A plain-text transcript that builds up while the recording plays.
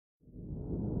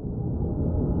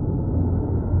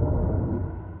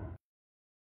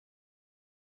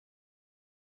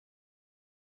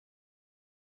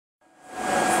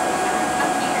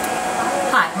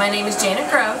My name is Janet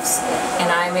Groves, and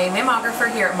I'm a mammographer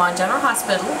here at Mon General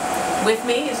Hospital. With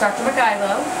me is Dr.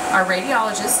 McGuilo, our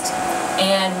radiologist,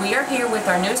 and we are here with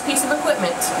our newest piece of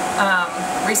equipment,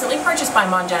 recently purchased by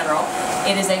Mon General.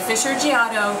 It is a Fischer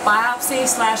Giotto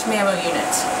biopsy/mammo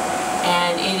unit,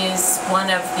 and it is one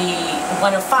of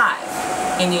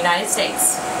 5 in the United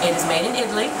States. It is made in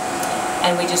Italy,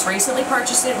 and we just recently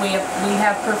purchased it. We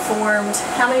have performed,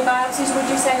 how many biopsies would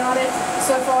you say on it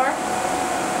so far?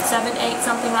 7, 8,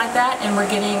 something like that, and we're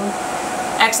getting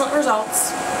excellent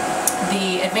results.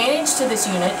 The advantage to this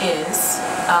unit is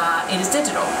it is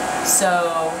digital,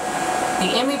 so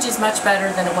the image is much better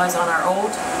than it was on our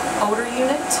older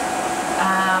unit,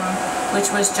 which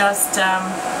was just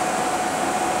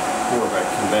more of a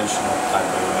conventional type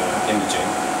of imaging.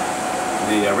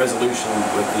 The resolution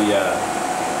with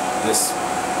this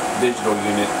digital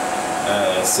unit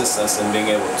assists us in being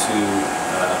able to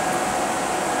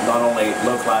not only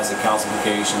localize the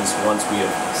calcifications once we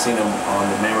have seen them on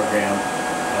the mammogram,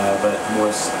 but more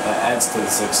adds to the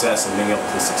success of being able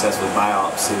to successfully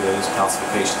biopsy those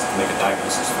calcifications to make a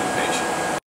diagnosis for the patient.